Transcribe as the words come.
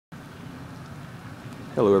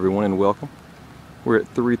Hello everyone and welcome. We're at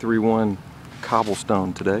 331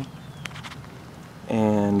 Cobblestone today,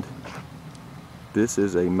 and this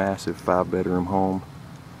is a massive 5-bedroom home.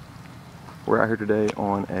 We're out here today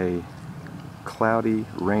on a cloudy,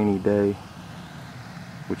 rainy day,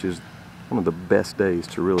 which is one of the best days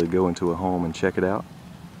to really go into a home and check it out.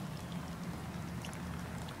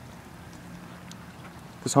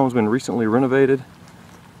 This home's been recently renovated.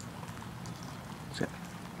 It's got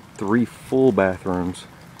 3 full bathrooms,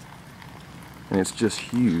 and it's just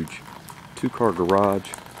huge. 2-car garage.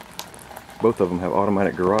 Both of them have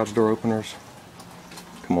automatic garage door openers.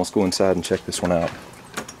 Come on, let's go inside and check this one out.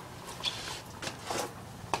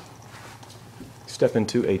 Step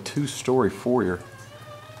into a 2-story foyer.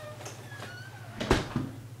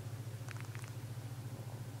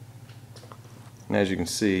 And as you can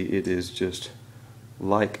see, it is just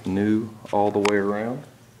like new all the way around.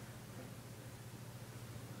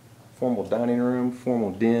 Formal dining room, formal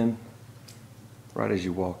den, right as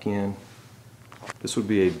you walk in. This would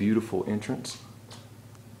be a beautiful entrance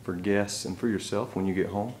for guests and for yourself when you get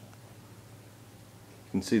home.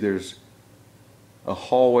 You can see there's a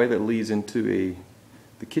hallway that leads into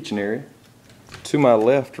the kitchen area. To my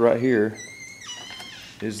left right here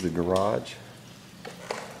is the garage.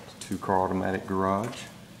 It's a 2-car automatic garage.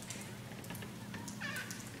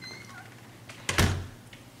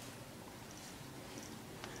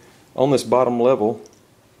 On this bottom level,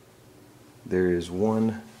 there is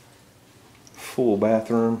 1 full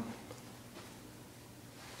bathroom.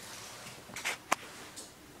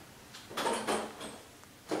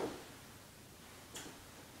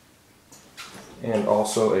 And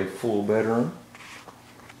also a full bedroom.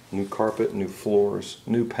 New carpet, new floors,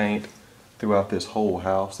 new paint throughout this whole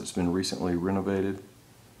house that's been recently renovated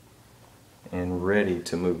and ready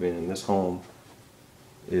to move in. This home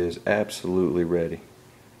is absolutely ready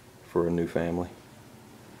for a new family.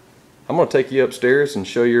 I'm going to take you upstairs and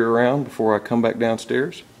show you around before I come back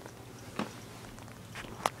downstairs.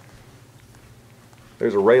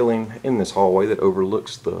 There's a railing in this hallway that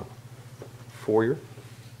overlooks the foyer.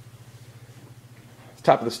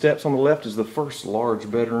 Top of the steps on the left is the first large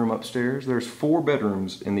bedroom upstairs. There's 4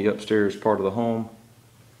 bedrooms in the upstairs part of the home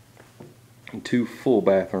and 2 full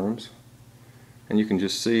bathrooms. And you can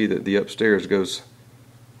just see that the upstairs goes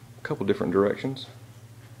a couple different directions.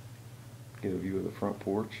 Get a view of the front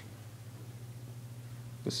porch.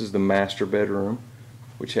 This is the master bedroom,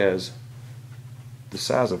 which has the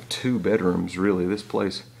size of 2 bedrooms really. This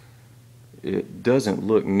place, it doesn't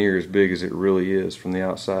look near as big as it really is from the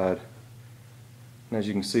outside. And as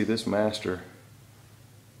you can see, this master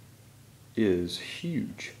is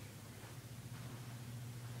huge.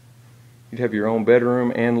 You'd have your own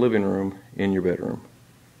bedroom and living room in your bedroom.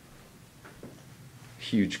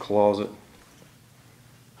 Huge closet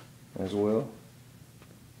as well.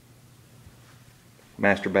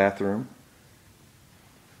 Master bathroom.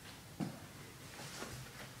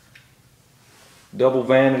 Double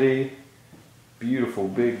vanity. Beautiful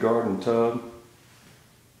big garden tub.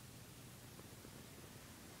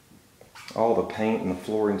 All the paint and the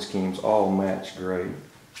flooring schemes all match great.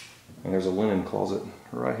 And there's a linen closet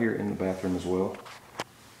right here in the bathroom as well.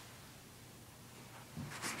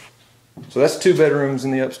 So that's 2 bedrooms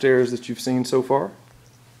in the upstairs that you've seen so far.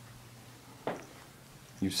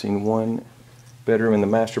 You've seen 1 bedroom in the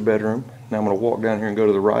master bedroom. Now I'm going to walk down here and go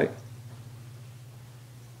to the right.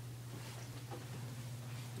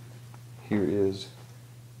 Here is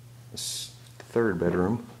the 3rd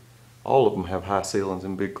bedroom. All of them have high ceilings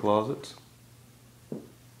and big closets.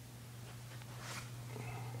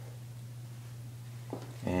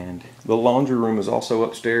 And the laundry room is also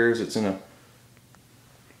upstairs. It's in a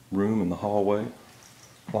room in the hallway,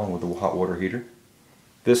 along with the hot water heater.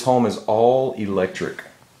 This home is all electric,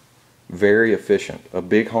 very efficient. A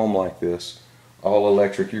big home like this, all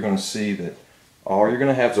electric, you're going to see that all you're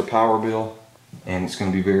going to have is a power bill, and it's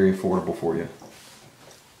going to be very affordable for you,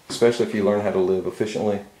 especially if you learn how to live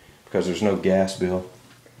efficiently, because there's no gas bill.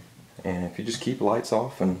 And if you just keep lights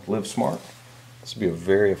off and live smart, this would be a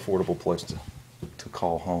very affordable place to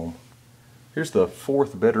call home. Here's the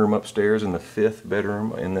 4th bedroom upstairs and the 5th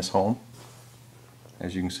bedroom in this home.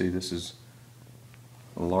 As you can see, this is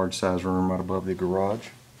a large size room right above the garage.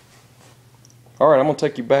 Alright, I'm going to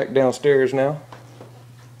take you back downstairs now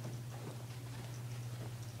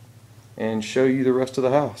and show you the rest of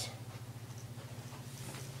the house.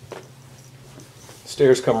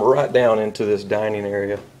 Stairs come right down into this dining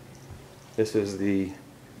area. This is the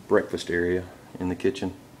breakfast area in the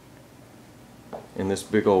kitchen. In this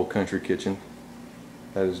big old country kitchen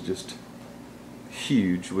that is just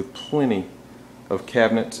huge, with plenty of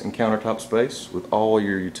cabinets and countertop space with all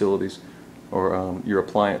your utilities or your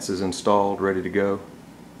appliances installed, ready to go.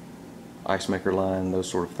 Ice maker line, those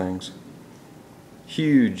sort of things.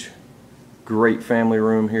 Huge, great family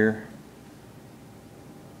room here.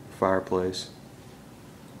 Fireplace.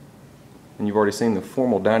 And you've already seen the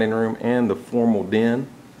formal dining room and the formal den.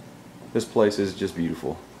 This place is just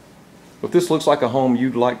beautiful. If this looks like a home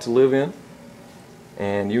you'd like to live in,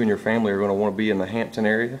 and you and your family are going to want to be in the Hampton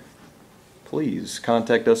area, please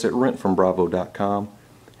contact us at rentfrombravo.com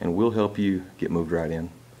and we'll help you get moved right in.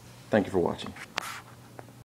 Thank you for watching.